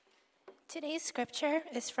Today's scripture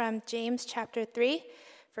is from James chapter 3,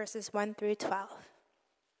 verses 1 through 12.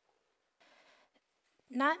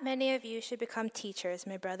 Not many of you should become teachers,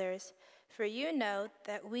 my brothers, for you know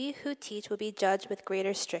that we who teach will be judged with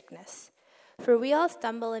greater strictness. For we all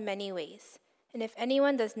stumble in many ways, and if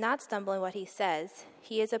anyone does not stumble in what he says,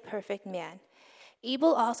 he is a perfect man,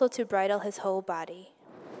 able also to bridle his whole body.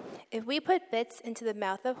 If we put bits into the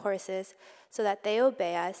mouth of horses so that they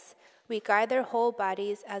obey us, we guide their whole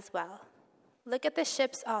bodies as well. Look at the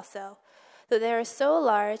ships also. Though they are so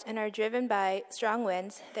large and are driven by strong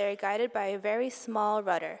winds, they are guided by a very small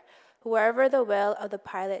rudder, wherever the will of the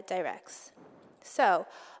pilot directs. So,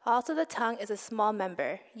 also the tongue is a small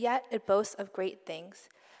member, yet it boasts of great things.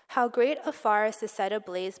 How great a forest is set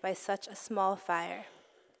ablaze by such a small fire.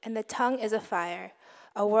 And the tongue is a fire,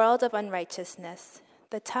 a world of unrighteousness.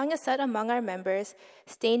 The tongue is set among our members,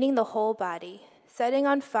 staining the whole body, setting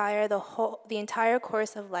on fire the entire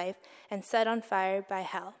course of life, and set on fire by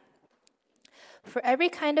hell. For every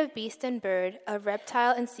kind of beast and bird, of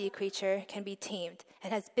reptile and sea creature can be tamed,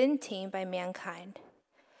 and has been tamed by mankind.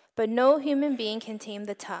 But no human being can tame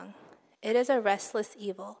the tongue. It is a restless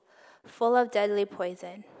evil, full of deadly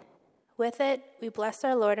poison. With it we bless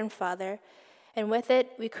our Lord and Father, and with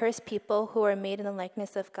it we curse people who are made in the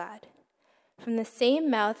likeness of God. From the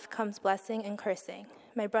same mouth comes blessing and cursing.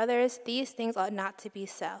 My brothers, these things ought not to be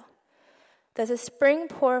so. Does a spring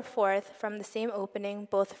pour forth from the same opening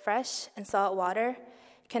both fresh and salt water?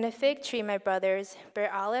 Can a fig tree, my brothers,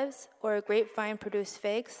 bear olives, or a grapevine produce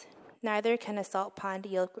figs? Neither can a salt pond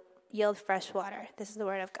yield fresh water. This is the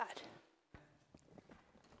word of God.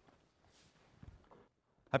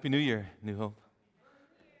 Happy New Year, New Hope.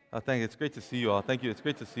 Thank you. It's great to see you all. Thank you. It's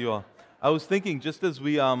great to see you all. I was thinking, just as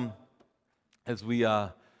we got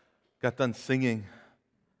done singing,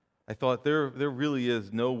 I thought there really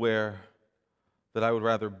is nowhere that I would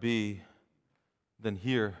rather be than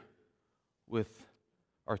here with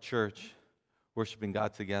our church, worshiping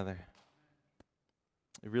God together.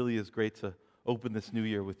 It really is great to open this new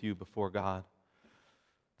year with you before God.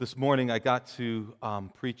 This morning I got to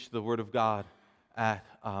preach the Word of God at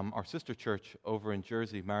our sister church over in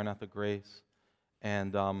Jersey, Maranatha Grace,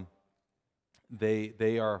 and they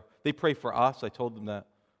pray for us. I told them that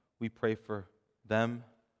we pray for them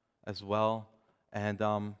as well, and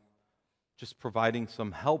just providing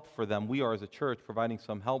some help for them. We are, as a church, providing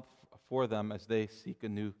some help for them as they seek a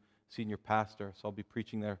new senior pastor. So I'll be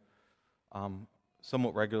preaching there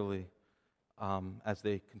somewhat regularly as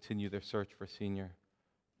they continue their search for a senior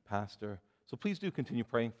pastor. So please do continue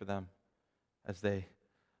praying for them as they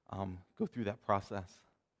go through that process.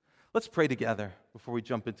 Let's pray together before we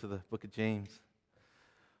jump into the book of James.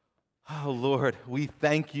 Oh, Lord, we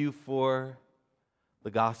thank you for the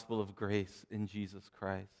gospel of grace in Jesus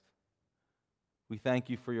Christ. We thank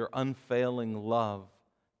you for your unfailing love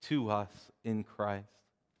to us in Christ.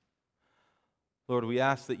 Lord, we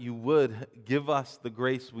ask that you would give us the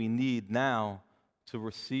grace we need now to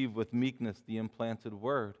receive with meekness the implanted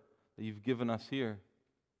word that you've given us here.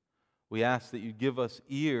 We ask that you give us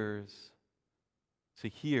ears to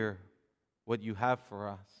hear what you have for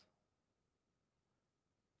us.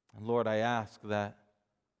 And Lord, I ask that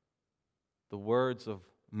the words of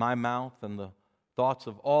my mouth and the thoughts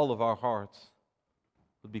of all of our hearts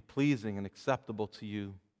would be pleasing and acceptable to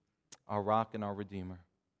you, our rock and our Redeemer.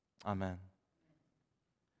 Amen.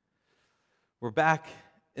 We're back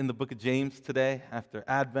in the book of James today after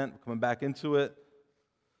Advent. We're coming back into it.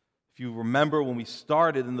 If you remember when we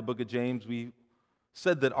started in the book of James, we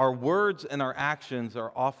said that our words and our actions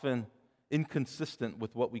are often inconsistent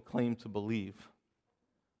with what we claim to believe.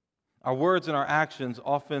 Our words and our actions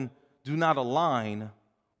often do not align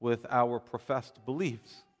with our professed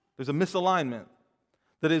beliefs. There's a misalignment.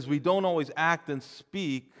 That is, we don't always act and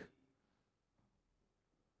speak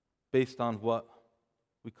based on what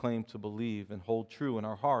we claim to believe and hold true in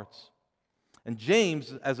our hearts. And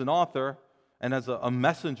James, as an author and as a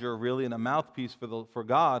messenger, really, and a mouthpiece for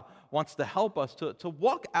God, wants to help us to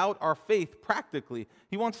walk out our faith practically.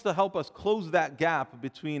 He wants to help us close that gap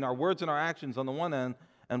between our words and our actions on the one end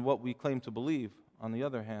and what we claim to believe on the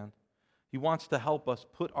other hand. He wants to help us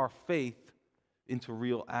put our faith into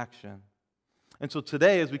real action. And so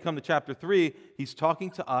today, as we come to chapter 3, he's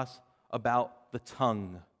talking to us about the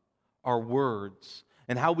tongue, our words,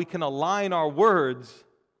 and how we can align our words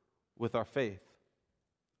with our faith.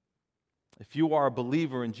 If you are a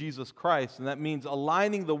believer in Jesus Christ, and that means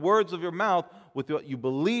aligning the words of your mouth with what you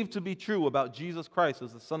believe to be true about Jesus Christ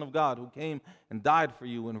as the Son of God who came and died for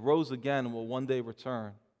you and rose again and will one day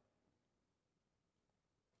return.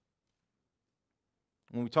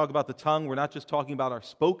 When we talk about the tongue, we're not just talking about our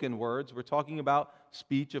spoken words. We're talking about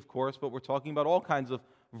speech, of course, but we're talking about all kinds of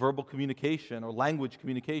verbal communication or language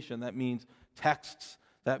communication. That means texts.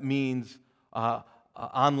 That means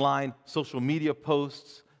online social media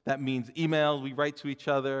posts. That means emails we write to each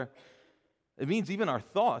other. It means even our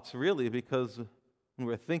thoughts, really, because when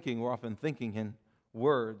we're thinking, we're often thinking in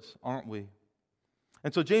words, aren't we?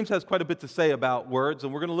 And so James has quite a bit to say about words,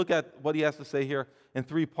 and we're going to look at what he has to say here in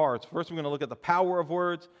three parts. First, we're going to look at the power of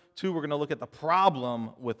words. Two, we're going to look at the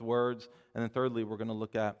problem with words. And then thirdly, we're going to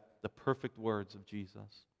look at the perfect words of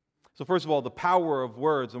Jesus. So first of all, the power of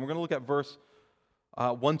words. And we're going to look at verse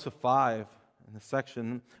 1 to 5 in this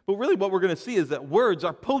section. But really what we're going to see is that words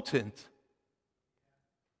are potent.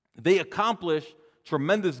 They accomplish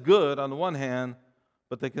tremendous good on the one hand,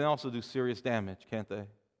 but they can also do serious damage, can't they?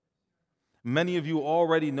 Many of you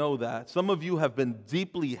already know that. Some of you have been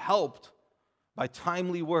deeply helped by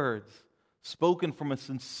timely words spoken from a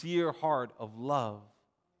sincere heart of love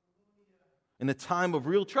in a time of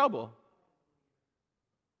real trouble.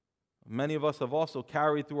 Many of us have also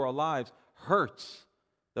carried through our lives hurts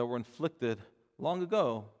that were inflicted long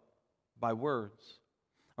ago by words.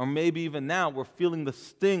 Or maybe even now we're feeling the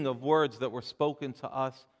sting of words that were spoken to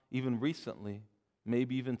us even recently,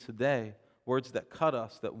 maybe even today. Words that cut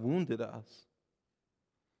us, that wounded us,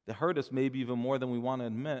 that hurt us maybe even more than we want to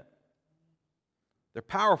admit. They're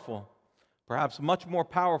powerful, perhaps much more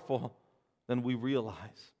powerful than we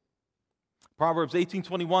realize. Proverbs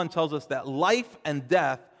 18:21 tells us that life and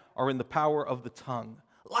death are in the power of the tongue.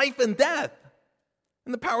 Life and death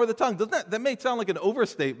in the power of the tongue. Doesn't that may sound like an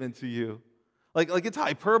overstatement to you? Like it's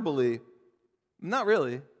hyperbole. Not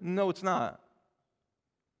really. No, it's not.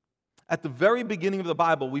 At the very beginning of the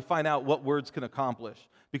Bible, we find out what words can accomplish.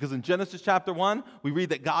 Because in Genesis chapter 1, we read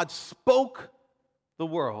that God spoke the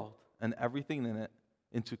world and everything in it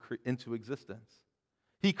into existence.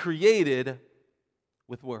 He created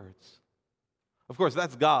with words. Of course,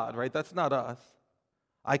 that's God, right? That's not us.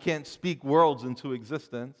 I can't speak worlds into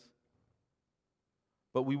existence.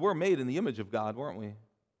 But we were made in the image of God, weren't we?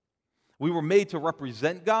 We were made to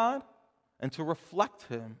represent God and to reflect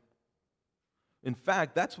Him. In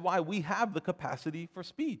fact, that's why we have the capacity for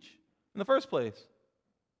speech in the first place.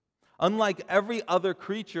 Unlike every other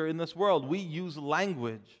creature in this world, we use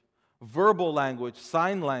language, verbal language,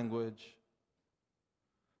 sign language.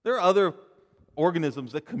 There are other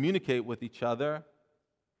organisms that communicate with each other,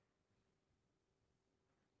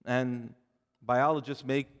 and biologists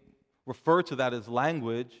refer to that as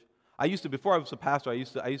language. Before I was a pastor, I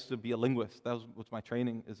used to be a linguist. That was what my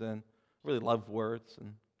training is in. I really love words,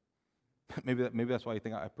 and maybe that's why you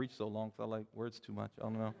think I preach so long, because I like words too much. I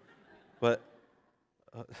don't know. But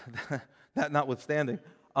that notwithstanding,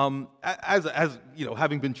 as you know,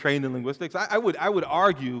 having been trained in linguistics, I would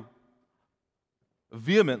argue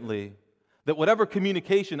vehemently that whatever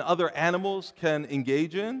communication other animals can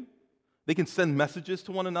engage in, they can send messages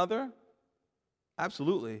to one another.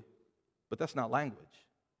 Absolutely. But that's not language.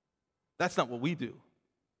 That's not what we do.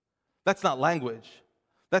 That's not language.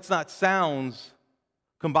 That's not sounds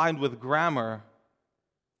combined with grammar,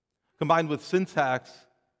 combined with syntax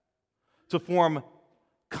to form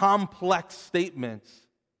complex statements.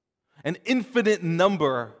 An infinite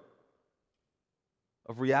number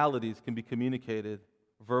of realities can be communicated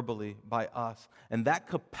verbally by us. And that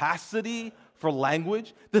capacity for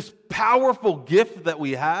language, this powerful gift that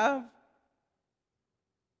we have,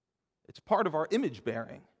 it's part of our image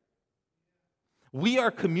bearing. We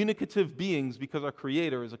are communicative beings because our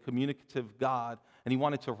Creator is a communicative God, and He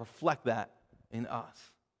wanted to reflect that in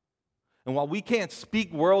us. And while we can't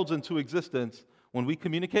speak worlds into existence, when we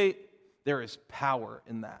communicate, there is power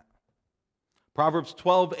in that. Proverbs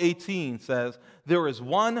 12:18 says, "There is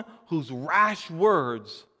one whose rash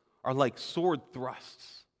words are like sword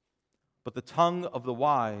thrusts, but the tongue of the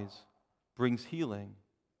wise brings healing."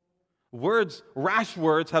 Rash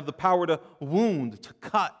words have the power to wound, to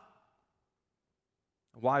cut.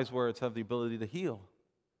 Wise words have the ability to heal.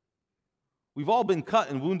 We've all been cut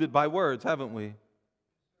and wounded by words, haven't we?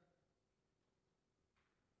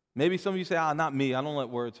 Maybe some of you say, not me. I don't let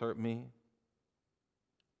words hurt me.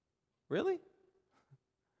 Really?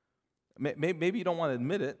 Maybe you don't want to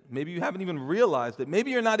admit it. Maybe you haven't even realized it.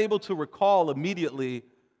 Maybe you're not able to recall immediately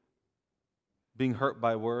being hurt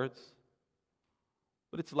by words.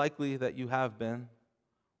 But it's likely that you have been,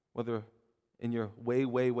 whether in your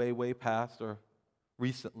way past or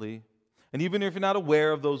recently. And even if you're not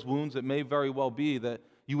aware of those wounds, it may very well be that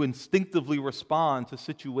you instinctively respond to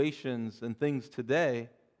situations and things today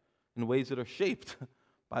in ways that are shaped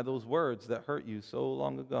by those words that hurt you so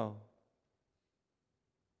long ago.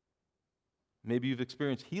 Maybe you've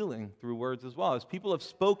experienced healing through words as well. As people have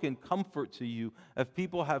spoken comfort to you, as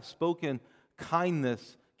people have spoken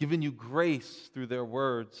kindness, given you grace through their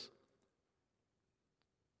words,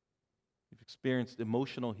 you've experienced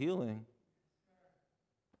emotional healing.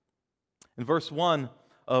 In verse 1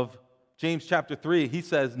 of James chapter 3, he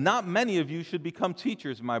says, "Not many of you should become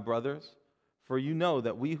teachers, my brothers, for you know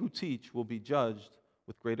that we who teach will be judged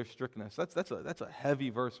with greater strictness." That's a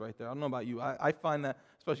heavy verse right there. I don't know about you. I find that,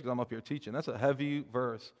 especially because I'm up here teaching, that's a heavy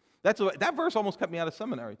verse. That verse almost kept me out of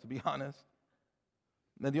seminary, to be honest.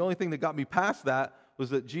 And the only thing that got me past that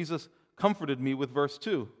was that Jesus comforted me with verse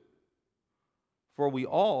 2. "For we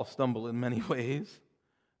all stumble in many ways,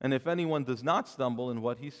 and if anyone does not stumble in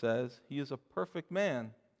what he says, he is a perfect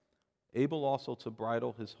man, able also to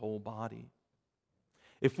bridle his whole body.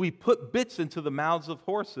 If we put bits into the mouths of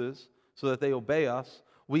horses so that they obey us,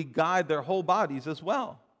 we guide their whole bodies as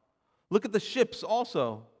well. Look at the ships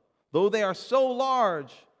also. Though they are so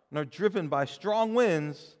large and are driven by strong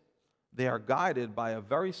winds, they are guided by a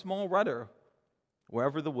very small rudder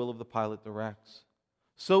wherever the will of the pilot directs.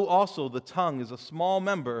 So also the tongue is a small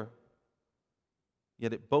member,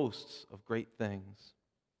 yet it boasts of great things."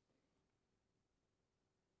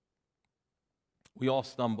 We all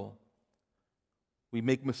stumble. We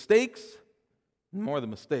make mistakes, and more than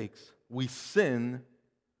mistakes, we sin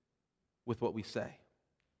with what we say.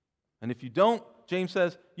 And if you don't, James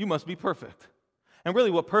says, you must be perfect. And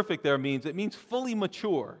really what perfect there means, it means fully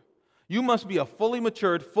mature. You must be a fully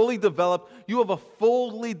matured, fully developed, you have a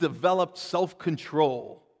fully developed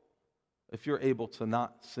self-control if you're able to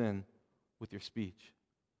not sin with your speech.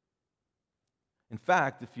 In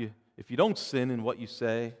fact, if you don't sin in what you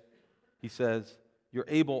say, he says, you're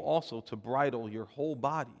able also to bridle your whole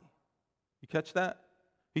body. You catch that?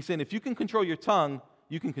 He's saying if you can control your tongue,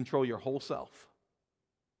 you can control your whole self.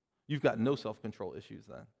 You've got no self-control issues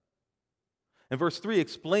then. And verse 3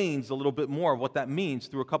 explains a little bit more of what that means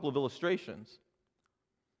through a couple of illustrations.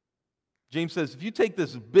 James says, if you take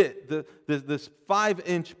this bit, this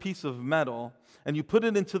 5-inch piece of metal, and you put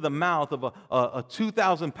it into the mouth of a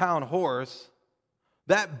 2,000-pound horse,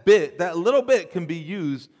 that little bit can be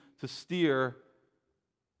used to steer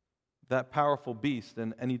that powerful beast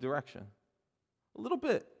in any direction. A little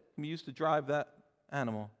bit can be used to drive that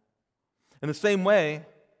animal. In the same way,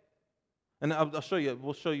 and I'll show you,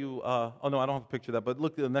 we'll show you, oh no, I don't have a picture of that, but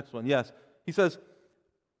look at the next one. Yes. He says,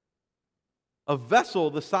 a vessel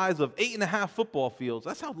the size of 8.5 football fields,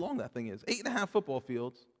 that's how long that thing is, 8.5 football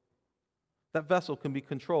fields, that vessel can be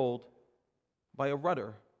controlled by a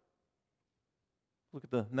rudder. Look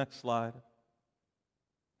at the next slide.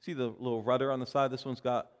 See the little rudder on the side? This one's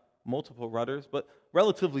got multiple rudders, but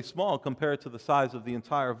relatively small compared to the size of the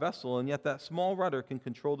entire vessel, and yet that small rudder can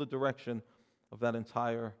control the direction of that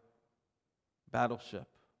entire battleship.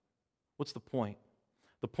 What's the point?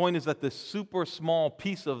 The point is that this super small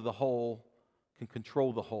piece of the whole can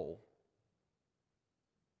control the whole.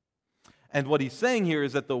 And what he's saying here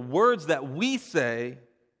is that the words that we say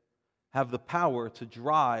have the power to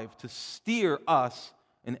drive, to steer us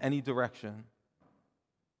in any direction.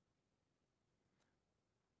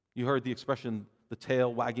 You heard the expression, the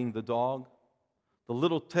tail wagging the dog. The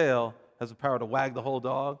little tail has the power to wag the whole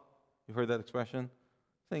dog. You heard that expression?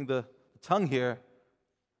 Saying the tongue here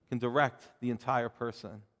can direct the entire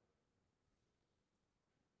person.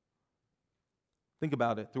 Think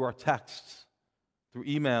about it, through our texts, through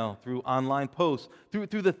email, through online posts, through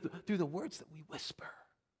the words that we whisper,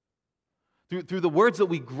 through the words that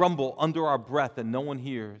we grumble under our breath and no one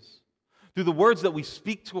hears, through the words that we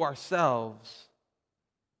speak to ourselves.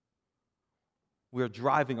 We are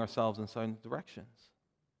driving ourselves in certain directions.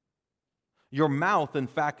 Your mouth, in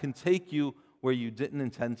fact, can take you where you didn't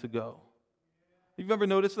intend to go. Have you ever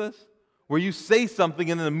noticed this? Where you say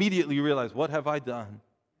something and then immediately you realize, what have I done?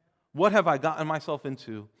 What have I gotten myself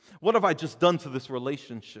into? What have I just done to this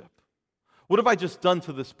relationship? What have I just done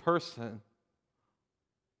to this person?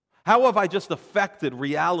 How have I just affected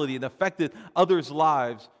reality and affected others'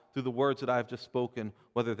 lives through the words that I have just spoken,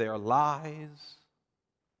 whether they are lies,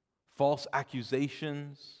 false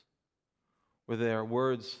accusations, whether they are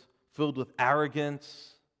words filled with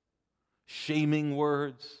arrogance, shaming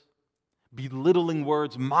words, belittling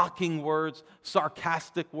words, mocking words,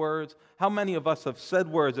 sarcastic words. How many of us have said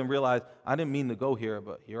words and realized, I didn't mean to go here,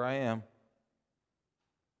 but here I am.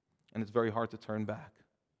 And it's very hard to turn back.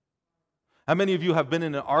 How many of you have been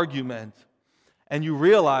in an argument and you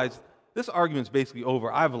realize, this argument's basically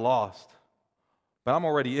over, I've lost, but I'm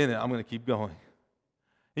already in it, I'm going to keep going.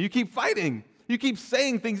 And you keep fighting. You keep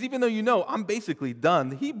saying things even though you know, I'm basically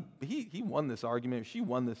done. He won this argument, or she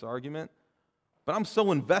won this argument. but I'm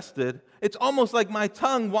so invested, it's almost like my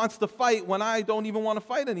tongue wants to fight when I don't even want to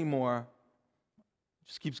fight anymore. It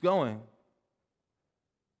just keeps going.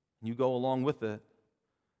 And you go along with it.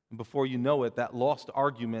 And before you know it, that lost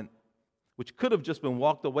argument, which could have just been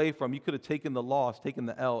walked away from, you could have taken the loss, taken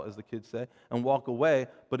the L, as the kids say, and walk away.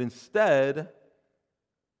 But instead,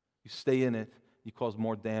 you stay in it. You cause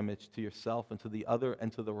more damage to yourself and to the other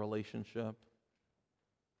and to the relationship.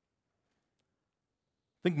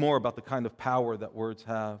 Think more about the kind of power that words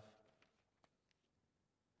have.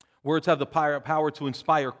 Words have the power to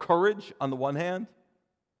inspire courage on the one hand,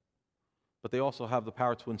 but they also have the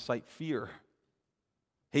power to incite fear,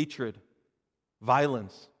 hatred,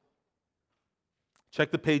 violence.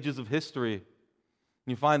 Check the pages of history, and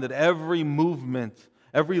you find that every movement,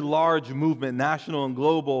 every large movement, national and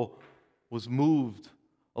global, was moved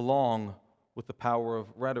along with the power of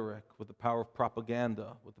rhetoric, with the power of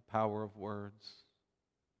propaganda, with the power of words.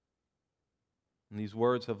 And these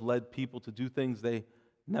words have led people to do things they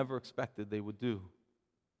never expected they would do.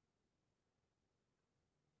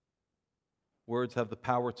 Words have the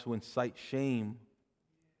power to incite shame.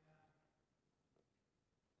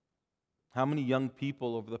 How many young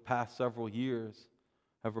people over the past several years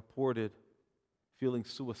have reported feeling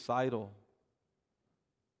suicidal?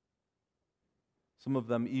 Some of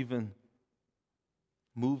them even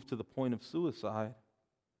moved to the point of suicide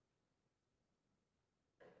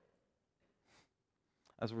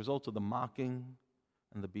as a result of the mocking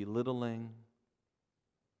and the belittling,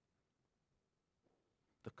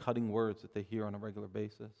 the cutting words that they hear on a regular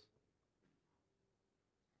basis.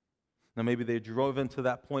 Now, maybe they're driven to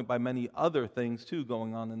that point by many other things, too,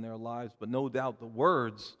 going on in their lives, but no doubt the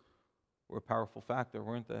words were a powerful factor,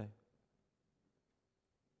 weren't they?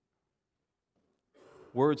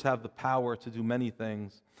 Words have the power to do many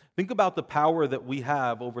things. Think about the power that we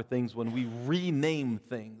have over things when we rename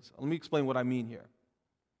things. Let me explain what I mean here.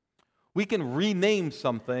 We can rename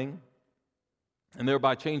something and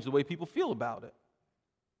thereby change the way people feel about it.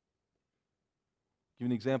 Give you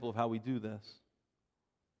an example of how we do this.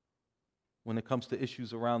 When it comes to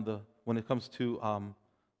issues around when it comes to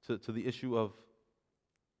the issue of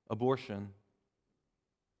abortion,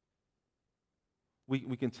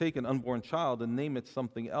 we can take an unborn child and name it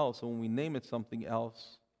something else, and when we name it something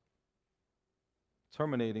else,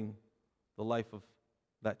 terminating the life of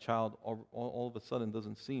that child all of a sudden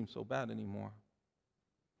doesn't seem so bad anymore.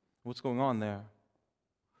 What's going on there?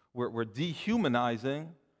 We're dehumanizing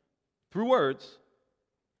through words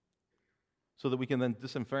so that we can then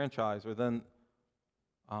disenfranchise or then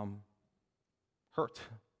hurt,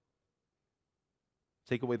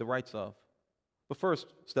 take away the rights of. The first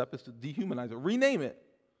step is to dehumanize it, rename it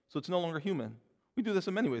so it's no longer human. We do this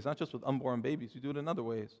in many ways, not just with unborn babies. We do it in other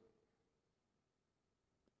ways.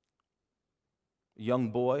 A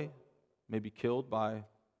young boy may be killed by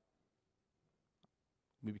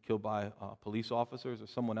police officers or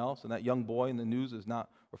someone else, and that young boy in the news is not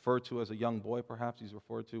referred to as a young boy, perhaps he's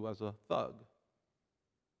referred to as a thug.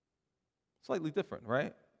 Slightly different,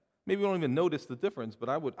 right? Maybe we don't even notice the difference, but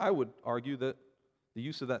I would argue that the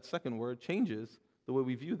use of that second word changes the way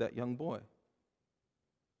we view that young boy.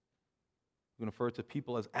 We refer to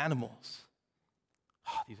people as animals.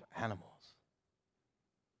 Oh, these are animals.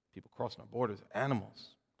 People crossing our borders are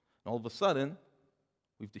animals. And all of a sudden,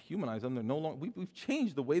 we've dehumanized them. They're no longer. We've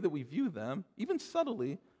changed the way that we view them, even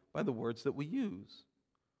subtly, by the words that we use.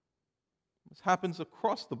 This happens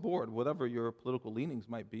across the board, whatever your political leanings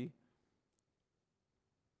might be.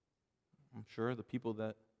 I'm sure the people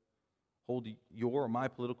that hold your or my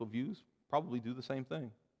political views probably do the same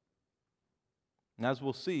thing. And as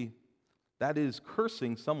we'll see, that is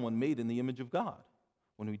cursing someone made in the image of God.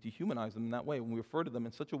 When we dehumanize them in that way, when we refer to them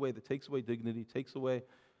in such a way that takes away dignity, takes away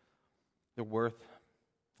their worth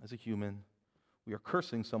as a human, we are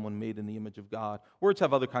cursing someone made in the image of God. Words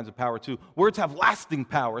have other kinds of power too. Words have lasting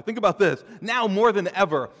power. Think about this. Now more than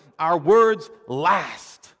ever, our words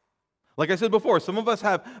last. Like I said before, some of us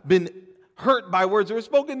have been hurt by words that were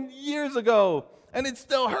spoken years ago, and it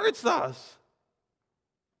still hurts us.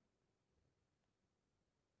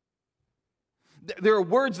 There are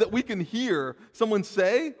words that we can hear someone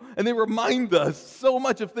say, and they remind us so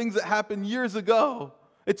much of things that happened years ago.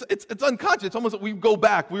 It's unconscious. It's almost like we go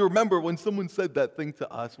back. We remember when someone said that thing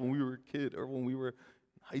to us when we were a kid or when we were in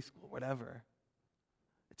high school, whatever.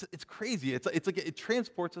 It's crazy. It's like it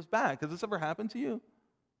transports us back. Has this ever happened to you?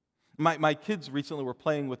 My kids recently were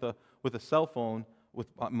playing with a cell phone, with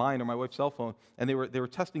mine or my wife's cell phone, and they were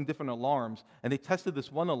testing different alarms, and they tested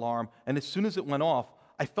this one alarm, and as soon as it went off,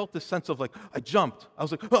 I felt this sense of like, I jumped. I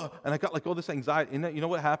was like, and I got like all this anxiety. And you know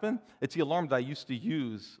what happened? It's the alarm that I used to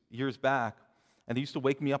use years back. And they used to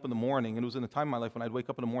wake me up in the morning, and it was in a time in my life when I'd wake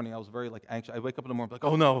up in the morning, I was very anxious. I'd wake up in the morning, like,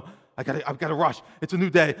 oh no, I've got to rush. It's a new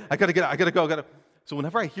day. I gotta go. So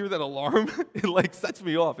whenever I hear that alarm, it sets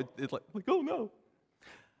me off. It's like, oh no.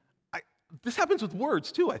 This happens with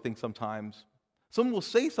words too, I think, sometimes. Someone will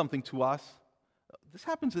say something to us. This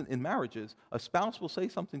happens in marriages. A spouse will say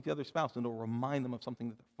something to the other spouse, and it'll remind them of something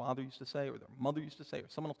that their father used to say, or their mother used to say, or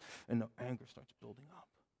someone else, and the anger starts building up.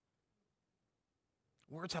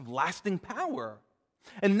 Words have lasting power.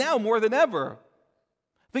 And now more than ever,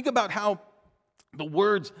 think about how the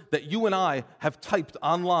words that you and I have typed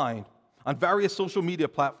online on various social media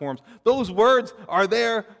platforms, those words are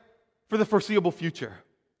there for the foreseeable future.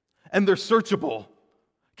 And they're searchable.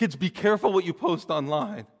 Kids, be careful what you post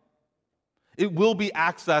online. It will be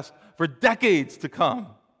accessed for decades to come.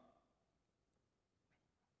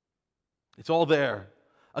 It's all there.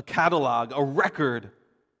 A catalog, a record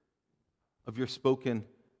of your spoken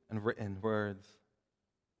and written words.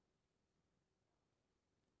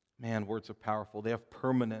 Man, words are powerful. They have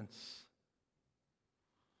permanence.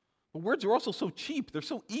 But words are also so cheap. They're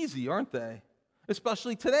so easy, aren't they?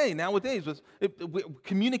 Especially today, nowadays,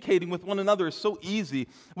 communicating with one another is so easy.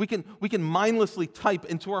 We can mindlessly type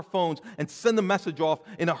into our phones and send a message off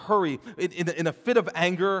in a hurry, in a fit of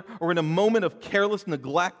anger, or in a moment of careless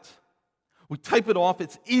neglect. We type it off,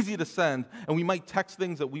 it's easy to send, and we might text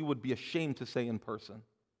things that we would be ashamed to say in person.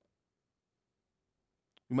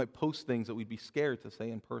 We might post things that we'd be scared to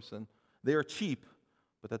say in person. They are cheap,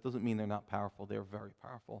 but that doesn't mean they're not powerful. They're very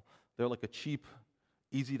powerful. They're like a cheap,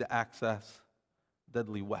 easy to access,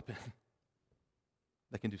 deadly weapon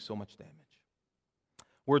that can do so much damage.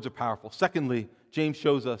 Words are powerful. Secondly, James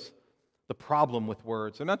shows us the problem with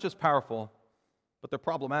words. They're not just powerful, but they're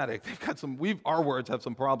problematic. Our words have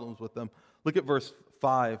some problems with them. Look at verse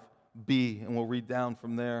 5b, and we'll read down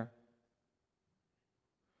from there.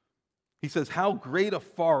 He says, "How great a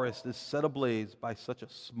forest is set ablaze by such a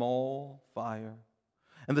small fire.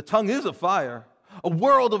 And the tongue is a fire, a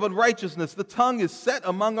world of unrighteousness. The tongue is set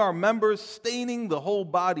among our members, staining the whole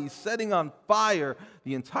body, setting on fire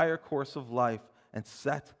the entire course of life, and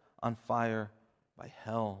set on fire by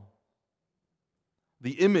hell."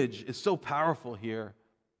 The image is so powerful here.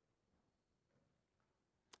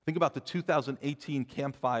 Think about the 2018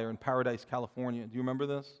 Camp Fire in Paradise, California. Do you remember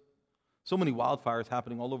this? So many wildfires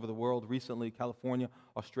happening all over the world recently, California,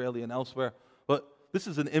 Australia, and elsewhere. But this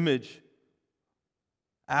is an image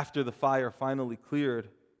after the fire finally cleared.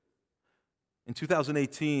 In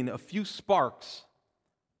 2018, a few sparks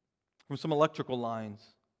from some electrical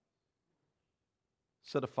lines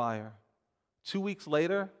set afire. 2 weeks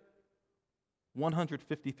later,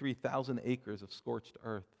 153,000 acres of scorched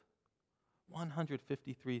earth.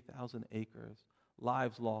 153,000 acres.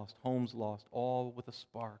 Lives lost, homes lost, all with a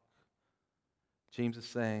spark. James is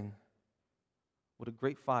saying, what a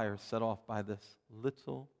great fire set off by this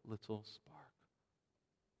little spark.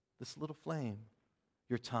 This little flame,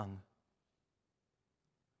 your tongue.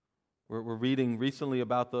 We're reading recently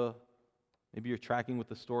about maybe you're tracking with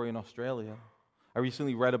the story in Australia. I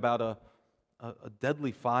recently read about a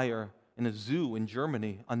deadly fire in a zoo in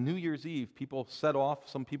Germany. On New Year's Eve,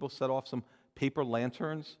 some people set off some paper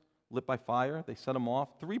lanterns lit by fire. They set them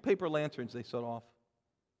off. 3 paper lanterns they set off.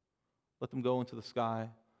 Let them go into the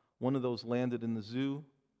sky. One of those landed in the zoo,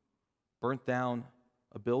 burnt down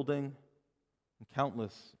a building, and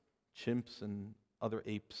countless chimps and other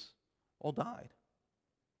apes all died.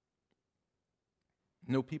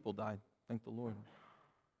 No people died, thank the Lord.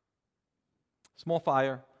 Small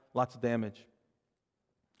fire, lots of damage.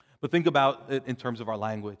 But think about it in terms of our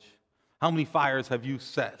language. How many fires have you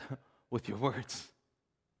set with your words?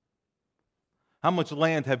 How much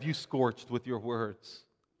land have you scorched with your words?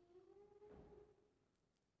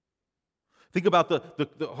 Think about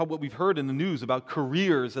what we've heard in the news about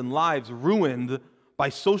careers and lives ruined by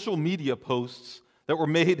social media posts that were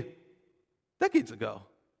made decades ago,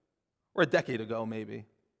 or a decade ago maybe.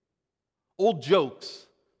 Old jokes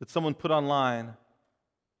that someone put online,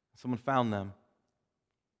 someone found them,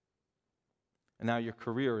 and now your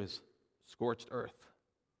career is scorched earth.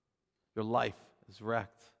 Your life is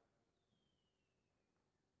wrecked.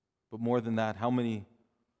 But more than that, how many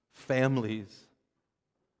families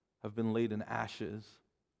have been laid in ashes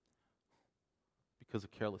because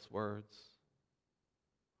of careless words?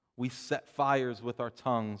 We set fires with our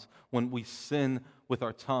tongues when we sin with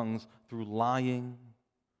our tongues through lying,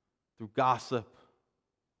 through gossip,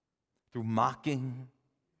 through mocking,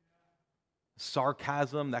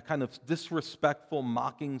 sarcasm, that kind of disrespectful,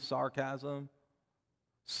 mocking sarcasm,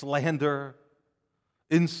 slander,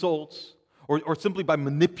 insults, or simply by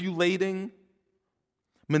manipulating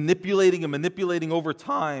manipulating over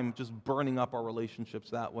time, just burning up our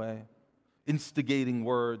relationships that way. Instigating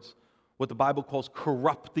words, what the Bible calls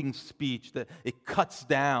corrupting speech, that it cuts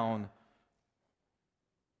down.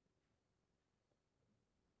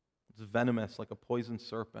 It's venomous like a poisoned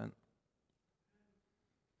serpent.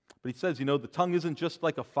 But he says, the tongue isn't just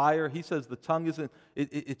like a fire. He says the tongue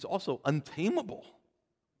it's also untamable.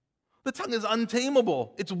 The tongue is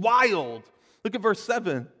untamable. It's wild. Look at verse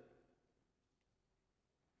 7.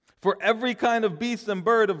 For every kind of beast and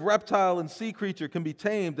bird, of reptile and sea creature can be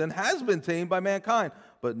tamed and has been tamed by mankind.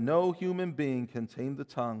 But no human being can tame the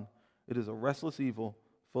tongue. It is a restless evil,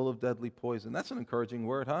 full of deadly poison. That's an encouraging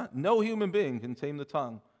word, huh? No human being can tame the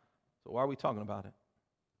tongue. So why are we talking about it?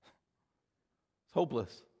 It's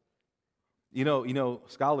hopeless.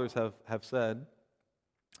 Scholars have said,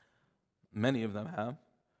 many of them have,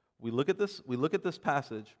 we look at this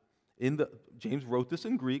passage, James wrote this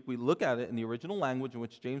in Greek, we look at it in the original language in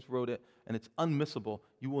which James wrote it, and it's unmissable.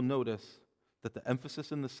 You will notice that the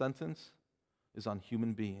emphasis in the sentence is on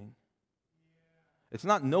human being. It's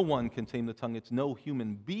not no one can tame the tongue, it's no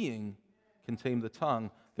human being can tame the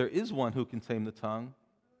tongue. There is one who can tame the tongue.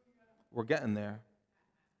 We're getting there.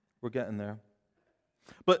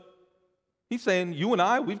 But he's saying, you and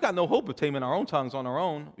I, we've got no hope of taming our own tongues on our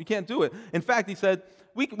own. We can't do it. In fact, he said,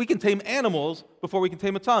 we can tame animals before we can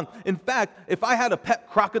tame a tongue. In fact, if I had a pet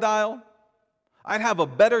crocodile, I'd have a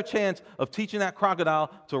better chance of teaching that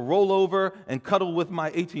crocodile to roll over and cuddle with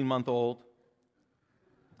my 18-month-old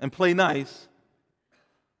and play nice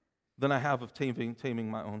than I have of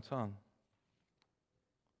taming my own tongue.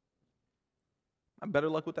 I have better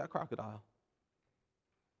luck with that crocodile.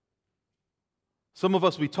 Some of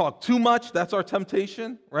us, we talk too much. That's our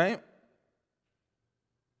temptation, right?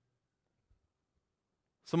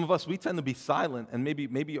 Some of us, we tend to be silent, and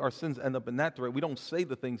maybe our sins end up in that direction. We don't say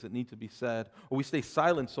the things that need to be said, or we stay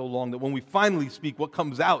silent so long that when we finally speak, what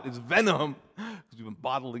comes out is venom because we've been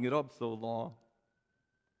bottling it up so long.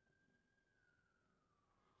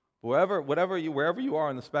 Wherever you are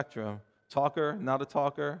on the spectrum, talker, not a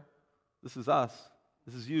talker, this is us.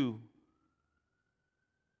 This is you.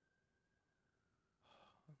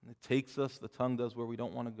 It takes us, the tongue does, where we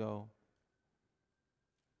don't want to go.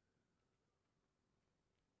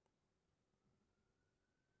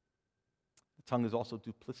 The tongue is also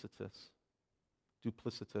duplicitous.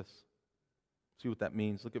 See what that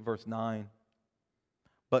means. Look at verse 9.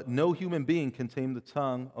 But no human being can tame the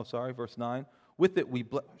tongue. Verse 9. With it we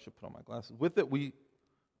I should put on my glasses. With it we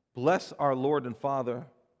bless our Lord and Father,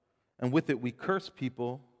 and with it we curse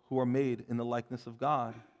people who are made in the likeness of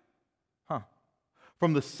God.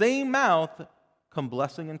 From the same mouth come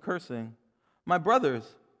blessing and cursing. My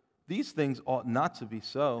brothers, these things ought not to be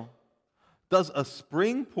so. Does a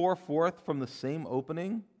spring pour forth from the same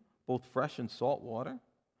opening both fresh and salt water?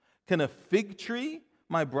 Can a fig tree,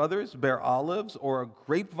 my brothers, bear olives, or a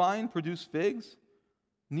grapevine produce figs?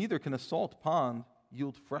 Neither can a salt pond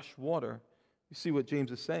yield fresh water. You see what James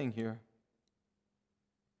is saying here.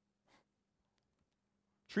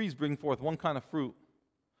 Trees bring forth one kind of fruit.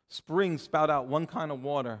 Springs spout out one kind of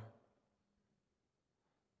water.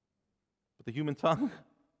 But the human tongue,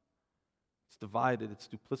 it's divided, it's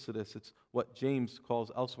duplicitous. It's what James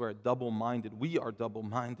calls elsewhere double-minded. We are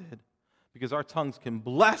double-minded because our tongues can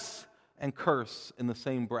bless and curse in the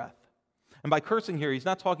same breath. And by cursing here, he's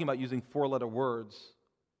not talking about using four-letter words.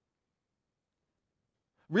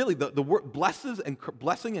 Really, the word blessing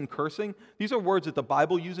and cursing, these are words that the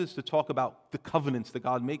Bible uses to talk about the covenants that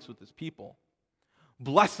God makes with his people.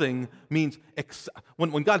 Blessing means,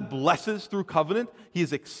 when God blesses through covenant, he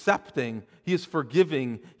is accepting, he is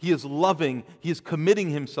forgiving, he is loving, he is committing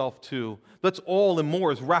himself to. That's all and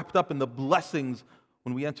more is wrapped up in the blessings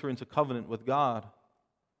when we enter into covenant with God.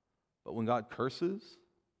 But when God curses,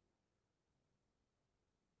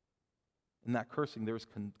 in that cursing there is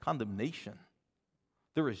condemnation.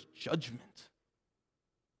 There is judgment.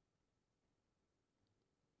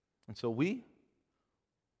 And so we're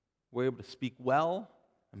able to speak well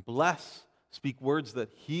and bless, speak words that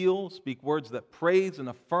heal, speak words that praise and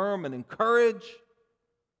affirm and encourage,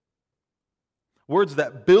 words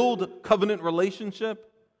that build covenant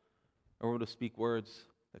relationship, and we're able to speak words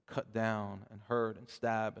that cut down and hurt and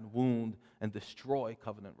stab and wound and destroy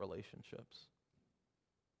covenant relationships.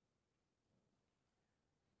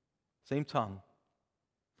 Same tongue.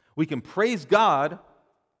 We can praise God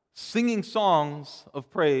singing songs of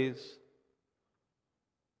praise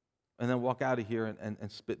and then walk out of here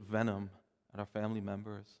and spit venom at our family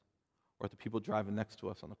members or at the people driving next to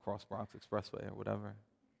us on the Cross Bronx Expressway or whatever.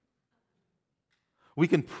 We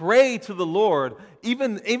can pray to the Lord,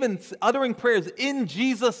 even uttering prayers in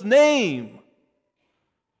Jesus' name,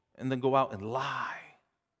 and then go out and lie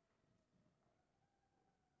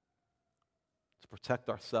to protect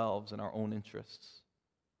ourselves and our own interests.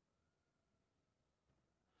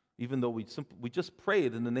 Even though we just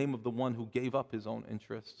prayed in the name of the one who gave up his own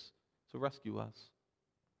interests to rescue us.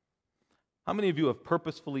 How many of you have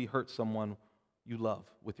purposefully hurt someone you love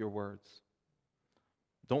with your words?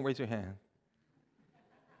 Don't raise your hand,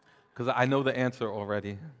 because I know the answer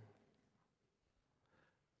already.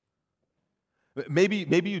 Maybe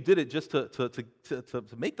you did it just to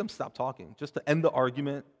make them stop talking, just to end the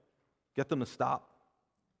argument, get them to stop,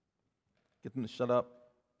 get them to shut up.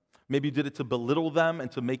 Maybe you did it to belittle them and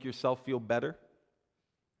to make yourself feel better.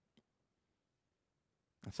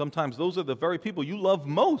 And sometimes those are the very people you love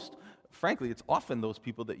most. Frankly, it's often those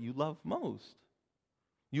people that you love most.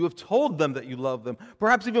 You have told them that you love them.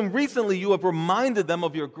 Perhaps even recently you have reminded them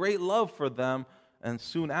of your great love for them, and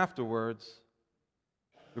soon afterwards,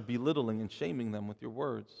 you're belittling and shaming them with your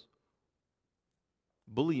words,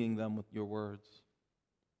 bullying them with your words.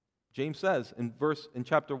 James says in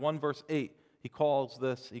chapter 1, verse 8, he calls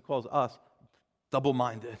us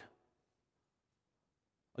double-minded.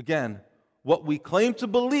 Again, what we claim to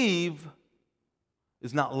believe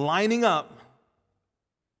is not lining up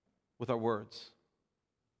with our words.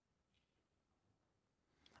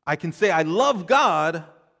 I can say I love God,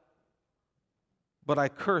 but I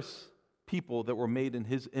curse people that were made in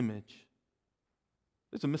his image.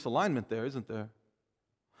 There's a misalignment there, isn't there?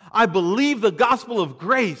 I believe the gospel of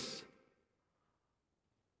grace,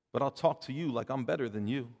 but I'll talk to you like I'm better than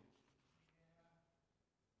you.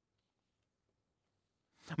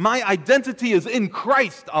 My identity is in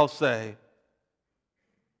Christ, I'll say.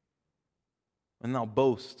 And I'll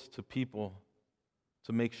boast to people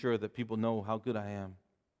to make sure that people know how good I am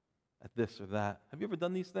at this or that. Have you ever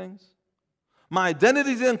done these things? My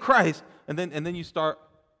identity is in Christ, and then you start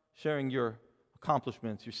sharing your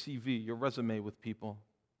accomplishments, your CV, your resume with people.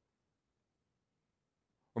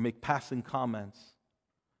 Or make passing comments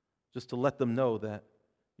just to let them know that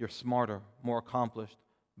you're smarter, more accomplished,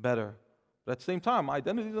 better. But at the same time, my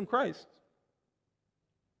identity is in Christ.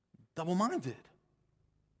 Double-minded.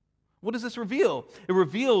 What does this reveal? It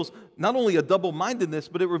reveals not only a double-mindedness,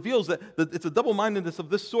 but it reveals that it's a double-mindedness of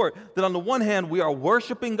this sort, that on the one hand, we are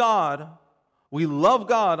worshiping God, we love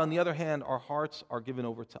God. On the other hand, our hearts are given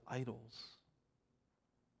over to idols.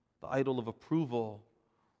 The idol of approval,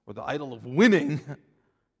 or the idol of winning, or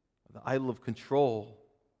the idol of control,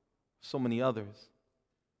 so many others.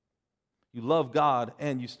 You love God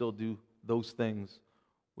and you still do those things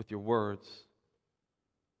with your words.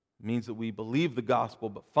 It means that we believe the gospel,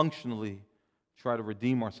 but functionally try to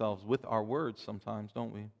redeem ourselves with our words sometimes,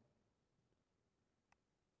 don't we?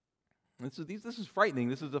 This is frightening.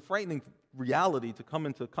 This is a frightening reality to come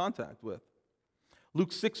into contact with.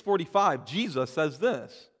 Luke 6:45, Jesus says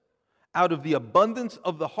this, out of the abundance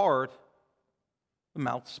of the heart, the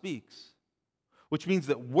mouth speaks. Which means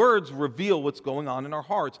that words reveal what's going on in our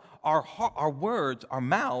hearts. Our words, our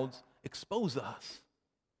mouths, expose us.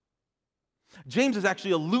 James is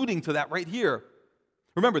actually alluding to that right here.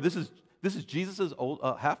 Remember, this is Jesus' old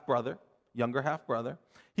half-brother, younger half-brother.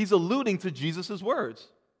 He's alluding to Jesus' words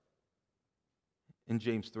in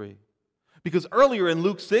James 3. Because earlier in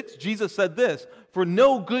Luke 6, Jesus said this, for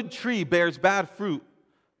no good tree bears bad fruit,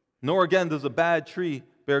 nor again does a bad tree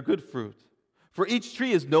bear good fruit. For each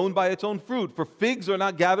tree is known by its own fruit. For figs are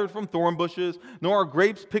not gathered from thorn bushes, nor are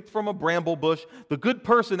grapes picked from a bramble bush. The good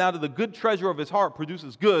person out of the good treasure of his heart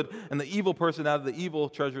produces good, and the evil person out of the evil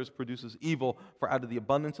treasures produces evil. For out of the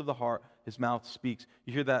abundance of the heart, his mouth speaks.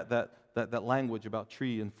 You hear that language about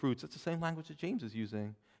tree and fruits. It's the same language that James is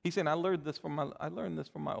using. He's saying, I learned this from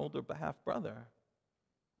my older half brother.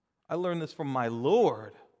 I learned this from my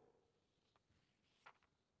Lord.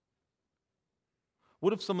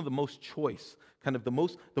 What if some of the most choice, kind of the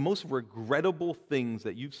most regrettable things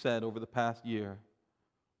that you've said over the past year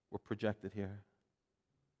were projected here?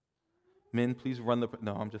 Men, please run the...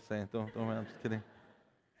 No, I'm just saying. Don't run. I'm just kidding.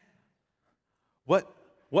 What?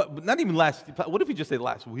 Not even last... What if you just say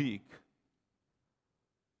last week?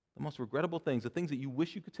 The most regrettable things, the things that you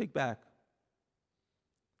wish you could take back.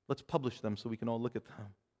 Let's publish them so we can all look at them.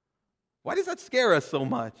 Why does that scare us so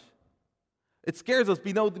much? It scares us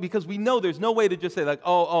because we know there's no way to just say like,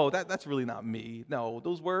 that's really not me. No,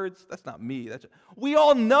 those words, that's not me. We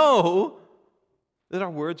all know that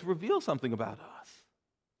our words reveal something about us.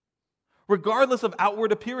 Regardless of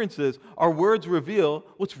outward appearances, our words reveal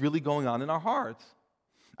what's really going on in our hearts.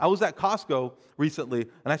 I was at Costco recently,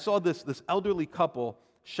 and I saw this elderly couple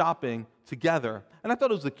shopping together. And I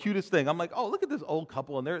thought it was the cutest thing. I'm like, oh, look at this old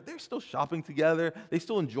couple, and they're still shopping together. They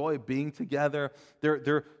still enjoy being together.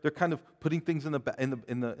 They're kind of putting things in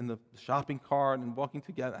the shopping cart and walking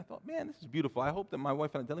together. I thought, man, this is beautiful. I hope that my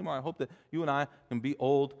wife and Delimar, I hope that you and I can be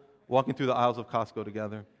old walking through the aisles of Costco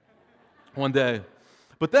together one day.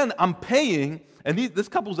 But then I'm paying, and this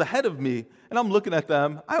couple's ahead of me, and I'm looking at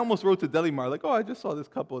them. I almost wrote to Delimar, like, oh, I just saw this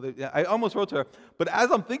couple. I almost wrote to her. But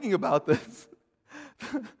as I'm thinking about this,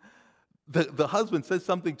 the husband says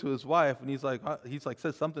something to his wife, and he's like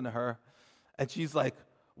says something to her, and she's like,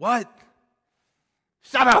 what?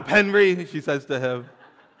 Shut up, Henry, she says to him.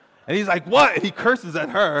 And he's like, what? And he curses at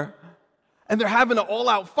her, and they're having an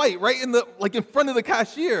all-out fight right in front of the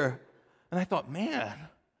cashier. And I thought, man,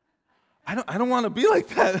 I don't want to be like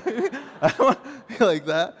that. I don't want to be like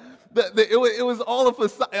that. It was all a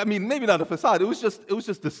facade. I mean, maybe not a facade. It was just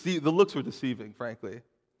the looks were deceiving, frankly.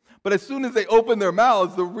 But as soon as they opened their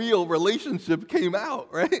mouths, the real relationship came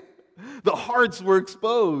out, right? The hearts were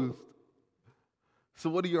exposed.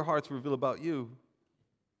 So what do your hearts reveal about you?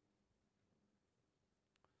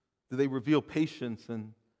 Do they reveal patience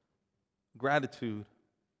and gratitude?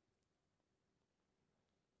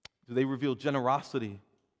 Do they reveal generosity?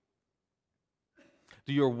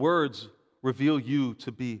 Do your words reveal you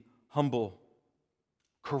to be humble,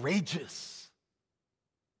 courageous,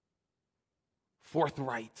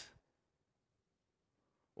 forthright?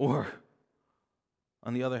 Or,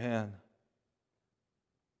 on the other hand,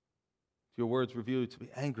 do your words reveal you to be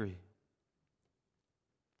angry,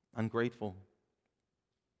 ungrateful,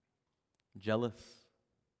 jealous,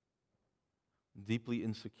 deeply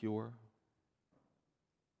insecure,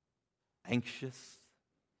 anxious,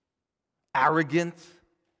 arrogant?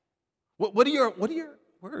 What do your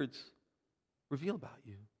words reveal about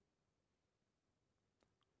you?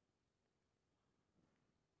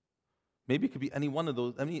 Maybe it could be any one of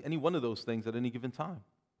those things at any given time.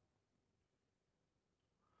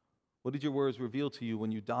 What did your words reveal to you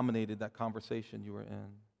when you dominated that conversation you were in?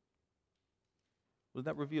 What did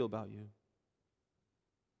that reveal about you?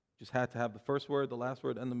 Just had to have the first word, the last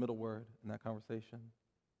word, and the middle word in that conversation.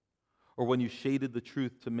 Or when you shaded the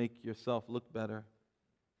truth to make yourself look better.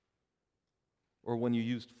 Or when you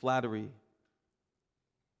used flattery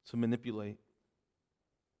to manipulate.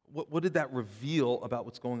 What did that reveal about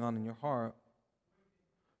what's going on in your heart?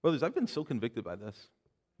 Brothers, I've been so convicted by this.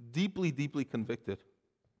 Deeply, deeply convicted.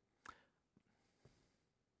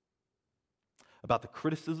 About the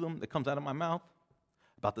criticism that comes out of my mouth.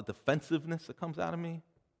 About the defensiveness that comes out of me.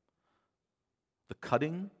 The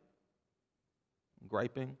cutting.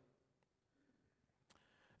 Griping.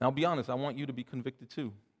 Now, I'll be honest, I want you to be convicted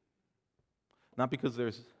too. Not because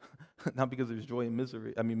there's joy in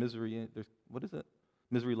misery. I mean, misery, what is it?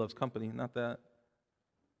 Misery loves company, not that.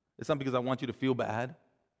 It's not because I want you to feel bad.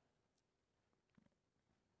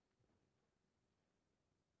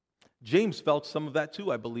 James felt some of that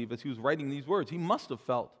too, I believe, as he was writing these words. He must have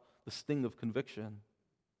felt the sting of conviction.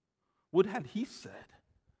 What had he said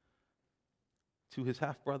to his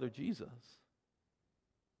half-brother Jesus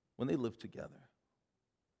when they lived together?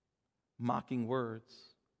 Mocking words,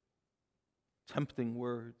 tempting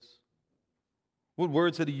words. What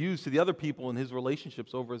words had he used to the other people in his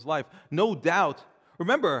relationships over his life? No doubt.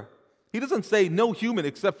 Remember, he doesn't say no human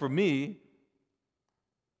except for me.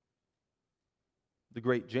 The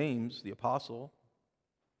great James, the apostle,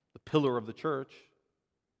 the pillar of the church,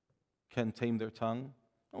 can tame their tongue.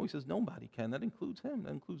 No, he says nobody can. That includes him.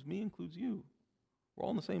 That includes me, includes you. We're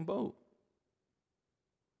all in the same boat.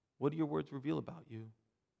 What do your words reveal about you?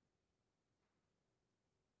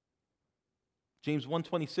 James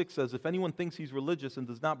 1:26 says, if anyone thinks he's religious and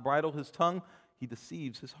does not bridle his tongue, he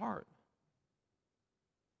deceives his heart.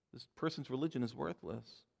 This person's religion is worthless.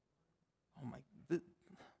 Oh my!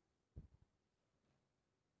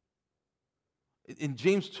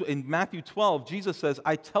 In Matthew 12, Jesus says,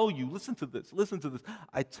 I tell you, listen to this,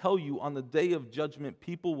 I tell you, on the day of judgment,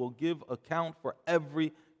 people will give account for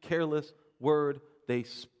every careless word they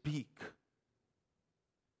speak.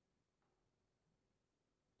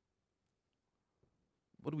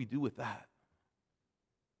 What do we do with that?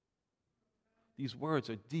 These words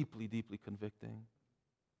are deeply, deeply convicting.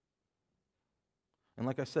 And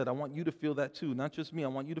like I said, I want you to feel that too. Not just me, I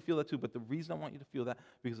want you to feel that too. But the reason I want you to feel that,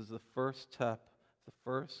 because it's the first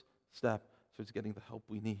step towards getting the help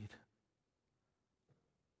we need,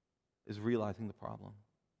 is realizing the problem.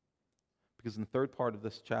 Because in the third part of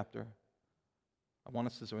this chapter, in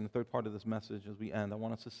the third part of this message as we end, I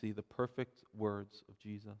want us to see the perfect words of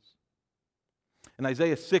Jesus. In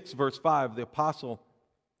Isaiah 6, verse 5, the apostle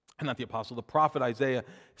not the apostle, the prophet Isaiah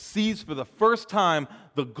sees for the first time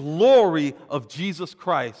the glory of Jesus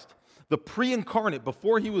Christ, the pre-incarnate.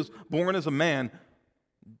 Before he was born as a man,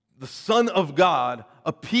 the Son of God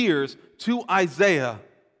appears to Isaiah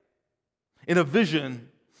in a vision,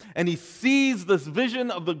 and he sees this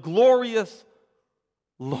vision of the glorious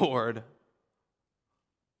Lord.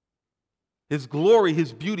 His glory,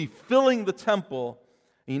 his beauty filling the temple.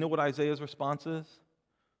 And you know what Isaiah's response is?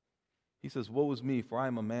 He says, "Woe is me, for I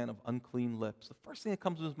am a man of unclean lips." The first thing that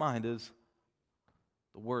comes to his mind is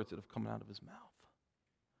the words that have come out of his mouth.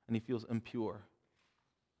 And he feels impure.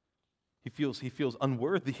 He feels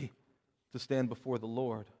unworthy to stand before the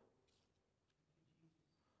Lord.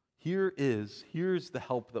 Here's the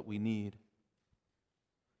help that we need.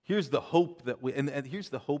 Here's the hope that we, and here's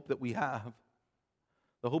the hope that we have.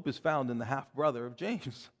 The hope is found in the half-brother of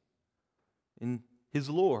James, in his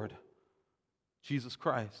Lord, Jesus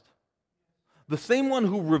Christ. The same one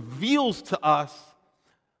who reveals to us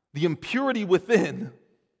the impurity within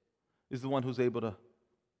is the one who's able to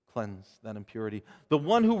cleanse that impurity. The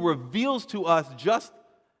one who reveals to us just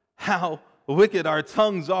how wicked our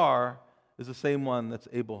tongues are is the same one that's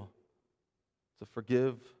able to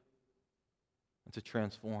forgive and to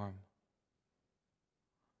transform.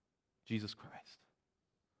 Jesus Christ.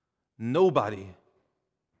 Nobody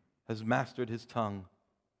has mastered his tongue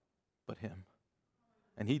but him.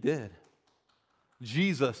 And he did.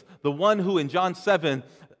 Jesus, the one who in John 7,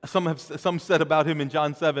 some said about him in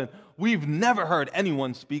John 7, we've never heard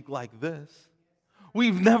anyone speak like this.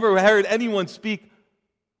 We've never heard anyone speak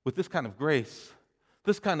with this kind of grace,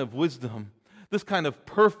 this kind of wisdom, this kind of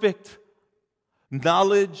perfect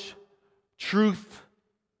knowledge, truth.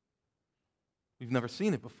 We've never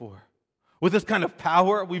seen it before. With this kind of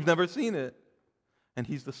power, we've never seen it. And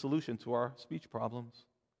he's the solution to our speech problems.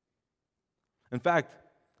 In fact,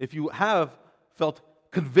 if you have felt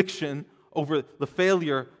conviction over the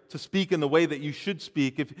failure to speak in the way that you should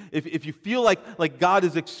speak, if you feel like God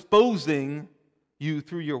is exposing you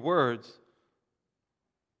through your words,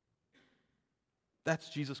 that's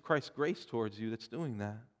Jesus Christ's grace towards you that's doing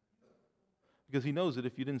that. Because he knows that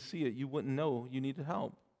if you didn't see it, you wouldn't know you needed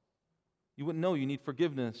help. You wouldn't know you need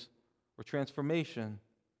forgiveness or transformation.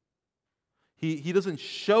 He doesn't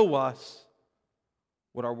show us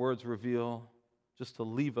what our words reveal just to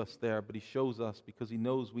leave us there, but he shows us because he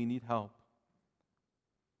knows we need help.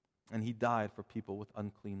 And he died for people with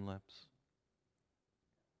unclean lips.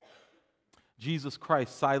 Jesus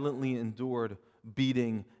Christ silently endured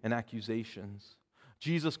beating and accusations.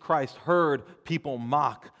 Jesus Christ heard people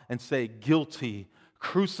mock and say, "Guilty,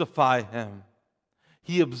 crucify him."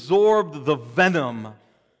 He absorbed the venom.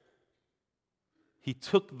 He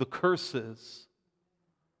took the curses.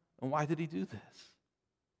 And why did he do this?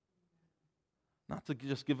 Not to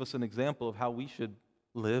just give us an example of how we should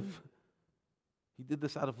live. He did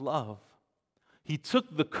this out of love. He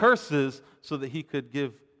took the curses so that he could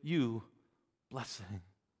give you blessing.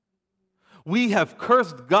 We have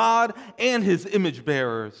cursed God and his image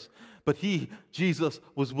bearers, but Jesus,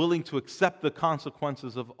 was willing to accept the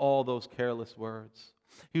consequences of all those careless words.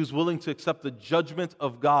 He was willing to accept the judgment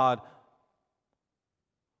of God,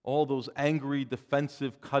 all those angry,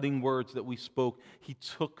 defensive, cutting words that we spoke. He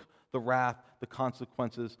took the wrath, the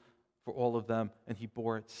consequences for all of them, and he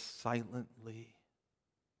bore it silently.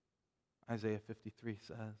 Isaiah 53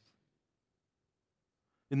 says.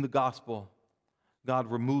 In the gospel, God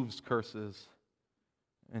removes curses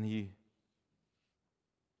and he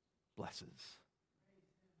blesses.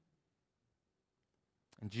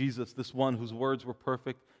 And Jesus, this one whose words were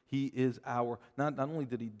perfect, he is not only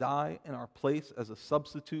did he die in our place as a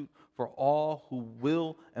substitute for all who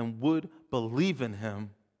will and would believe in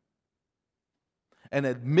him and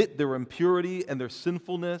admit their impurity and their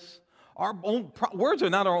sinfulness. Our own words are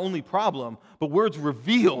not our only problem, but words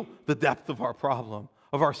reveal the depth of our problem,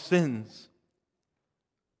 of our sins.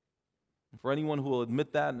 And for anyone who will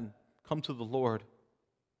admit that and come to the Lord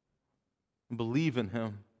and believe in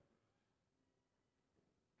him,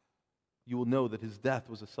 you will know that his death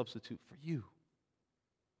was a substitute for you.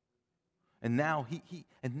 And now,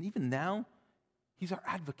 even now, he's our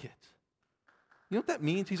advocate. You know what that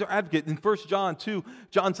means? He's our advocate. In 1 John 2,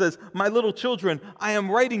 John says, "My little children, I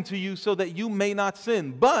am writing to you so that you may not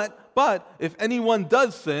sin. But if anyone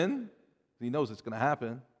does sin," he knows it's going to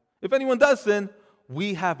happen. If anyone does sin,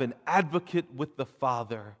 we have an advocate with the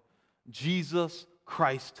Father, Jesus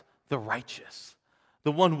Christ the righteous.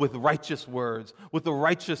 The one with righteous words, with the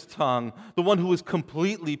righteous tongue, the one who is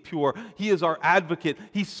completely pure. He is our advocate.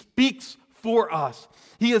 He speaks for us.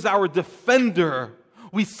 He is our defender.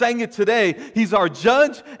 We sang it today. He's our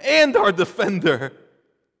judge and our defender.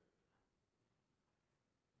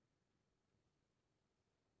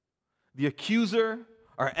 the accuser,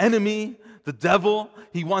 our enemy, the devil,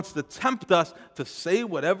 he wants to tempt us to say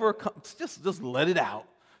whatever comes. Just let it out.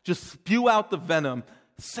 Just spew out the venom.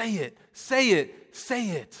 Say it, say it, say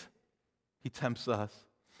it. He tempts us.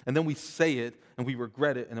 And then we say it and we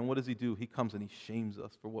regret it. And then what does he do? He comes and he shames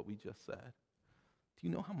us for what we just said. Do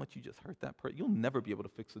you know how much you just hurt that person? You'll never be able to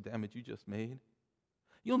fix the damage you just made.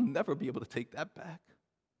 You'll never be able to take that back.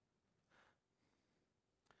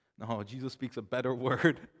 No, Jesus speaks a better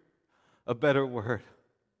word. A better word.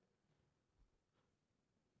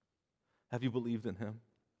 Have you believed in him?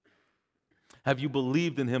 Have you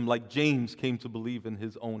believed in him like James came to believe in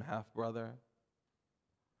his own half-brother?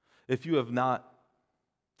 If you have not,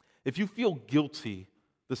 if you feel guilty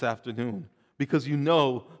this afternoon because you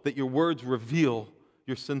know that your words reveal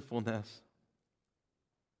your sinfulness,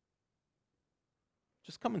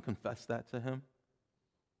 just come and confess that to him.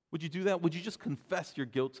 Would you do that? Would you just confess your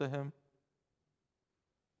guilt to him?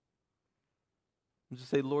 And just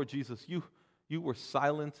say, Lord Jesus, you were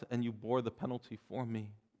silent and you bore the penalty for me.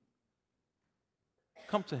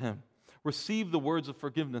 Come to him. Receive the words of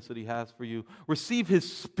forgiveness that he has for you. Receive his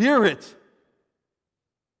Spirit.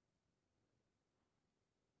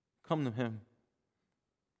 Come to him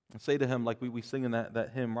and say to him, like we sing in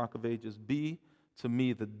that hymn, Rock of Ages, be to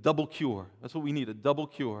me the double cure. That's what we need, a double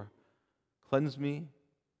cure. Cleanse me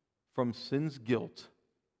from sin's guilt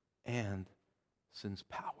and sin's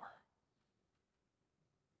power.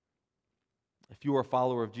 If you are a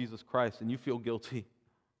follower of Jesus Christ and you feel guilty,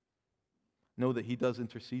 know that he does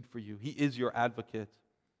intercede for you. He is your advocate.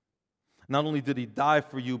 Not only did he die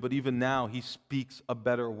for you, but even now he speaks a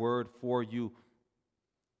better word for you.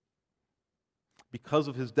 Because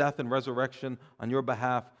of his death and resurrection on your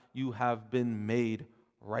behalf, you have been made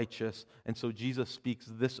righteous. And so Jesus speaks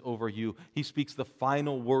this over you. He speaks the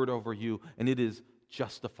final word over you, and it is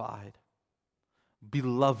justified.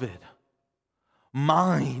 Beloved.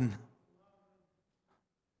 Mine.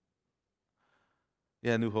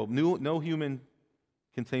 Yeah, New Hope. No human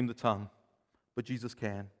can tame the tongue, but Jesus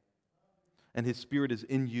can. And his Spirit is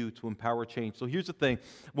in you to empower change. So here's the thing.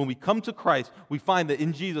 When we come to Christ, we find that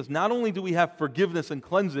in Jesus, not only do we have forgiveness and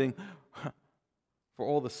cleansing for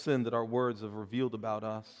all the sin that our words have revealed about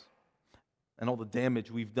us, and all the damage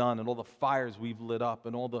we've done, and all the fires we've lit up,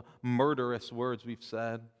 and all the murderous words we've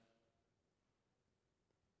said.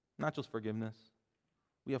 Not just forgiveness.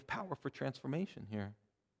 We have power for transformation here.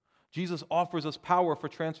 Jesus offers us power for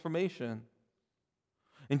transformation.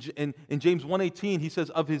 In James 1:18, he says,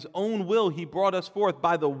 of his own will he brought us forth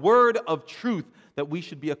by the word of truth, that we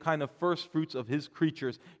should be a kind of first fruits of his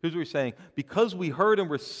creatures. Here's what he's saying. Because we heard and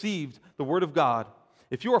received the word of God,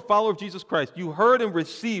 if you are a follower of Jesus Christ, you heard and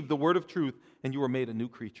received the word of truth, and you were made a new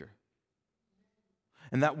creature.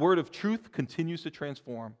 And that word of truth continues to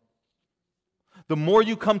transform. The more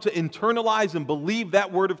you come to internalize and believe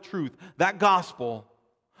that word of truth, that gospel,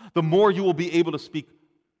 the more you will be able to speak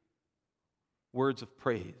words of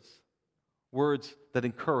praise, words that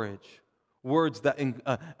encourage, words that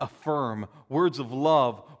affirm, words of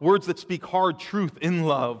love, words that speak hard truth in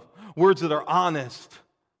love, words that are honest.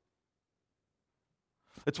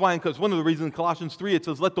 That's why, because one of the reasons in Colossians 3 it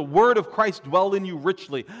says, let the word of Christ dwell in you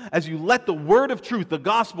richly. As you let the word of truth, the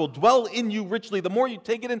gospel, dwell in you richly, the more you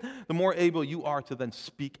take it in, the more able you are to then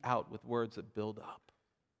speak out with words that build up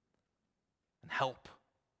and help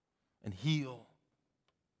and heal.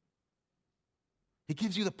 He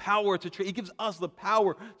gives you the power he gives us the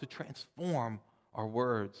power to transform our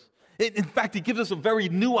words. In fact, he gives us a very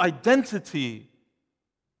new identity.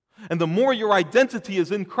 And the more your identity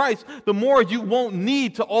is in Christ, the more you won't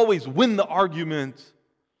need to always win the argument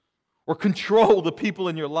or control the people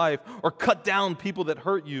in your life or cut down people that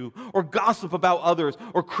hurt you or gossip about others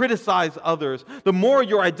or criticize others. The more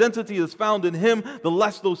your identity is found in him, the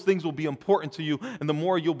less those things will be important to you, and the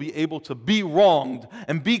more you'll be able to be wronged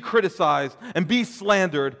and be criticized and be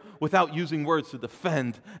slandered without using words to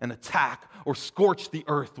defend and attack or scorch the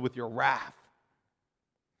earth with your wrath.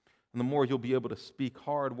 And the more you'll be able to speak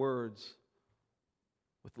hard words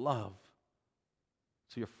with love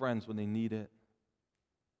to your friends when they need it.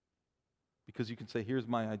 Because you can say, here's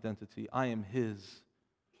my identity. I am his.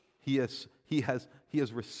 He has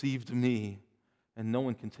received me, and no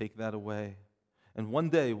one can take that away. And one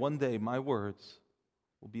day, my words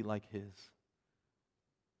will be like his.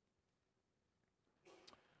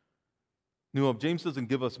 New Hope, James doesn't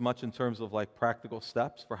give us much in terms of like practical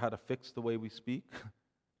steps for how to fix the way we speak.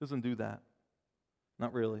 Doesn't do that.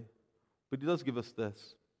 Not really. But he does give us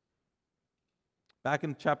this. Back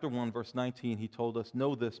in chapter 1, verse 19, he told us,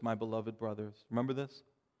 know this, my beloved brothers. Remember this?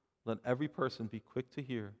 Let every person be quick to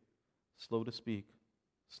hear, slow to speak,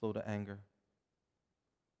 slow to anger,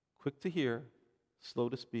 quick to hear, slow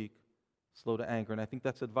to speak, slow to anger. And I think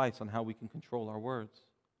that's advice on how we can control our words.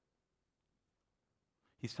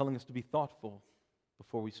 He's telling us to be thoughtful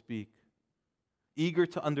before we speak, eager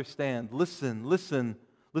to understand. Listen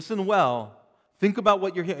well. Think about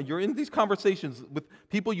what you're hearing. You're in these conversations with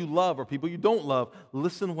people you love or people you don't love.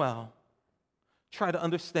 Listen well. Try to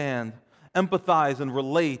understand, empathize, and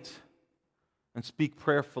relate, and speak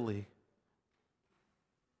prayerfully.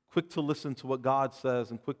 Quick to listen to what God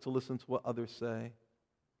says and quick to listen to what others say.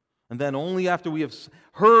 And then only after we have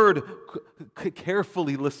heard,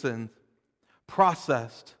 carefully listened,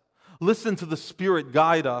 processed, listen to the Spirit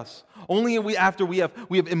guide us. Only after we have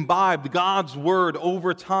imbibed God's word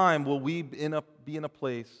over time will we be in a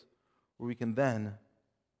place where we can then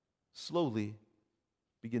slowly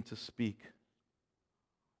begin to speak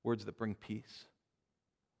words that bring peace,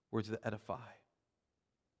 words that edify,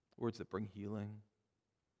 words that bring healing.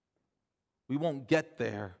 We won't get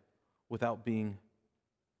there without being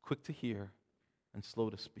quick to hear and slow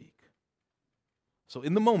to speak. So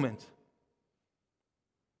in the moment,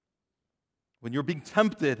 when you're being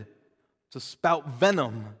tempted to spout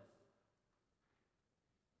venom,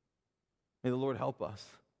 may the Lord help us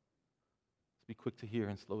to be quick to hear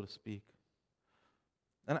and slow to speak.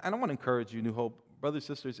 And I want to encourage you, New Hope, brothers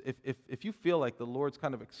and sisters, if you feel like the Lord's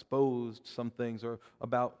kind of exposed some things or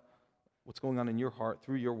about what's going on in your heart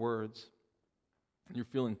through your words, and you're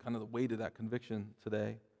feeling kind of the weight of that conviction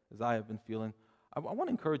today, as I have been feeling, I want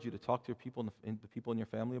to encourage you to talk to your people and the people in your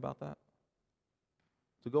family about that.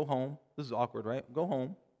 To go home, this is awkward, right? Go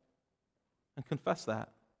home and confess that.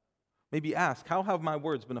 Maybe ask, how have my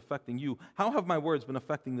words been affecting you? How have my words been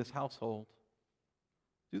affecting this household?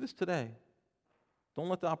 Do this today. Don't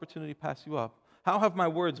let the opportunity pass you up. How have my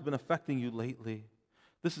words been affecting you lately?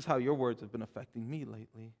 This is how your words have been affecting me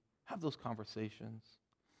lately. Have those conversations.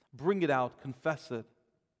 Bring it out, confess it,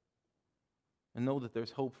 and know that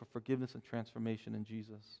there's hope for forgiveness and transformation in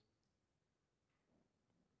Jesus.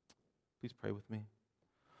 Please pray with me.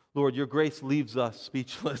 Lord, your grace leaves us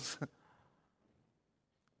speechless.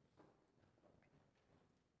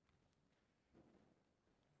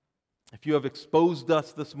 If you have exposed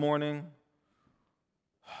us this morning,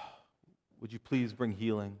 would you please bring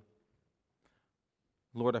healing?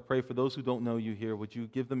 Lord, I pray for those who don't know you here, would you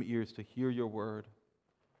give them ears to hear your word?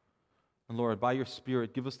 And Lord, by your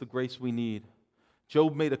Spirit, give us the grace we need.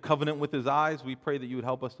 Job made a covenant with his eyes. We pray that you would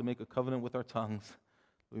help us to make a covenant with our tongues,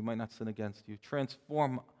 that we might not sin against you.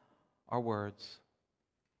 Transform our words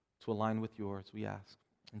to align with yours, we ask.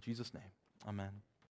 In Jesus' name, amen.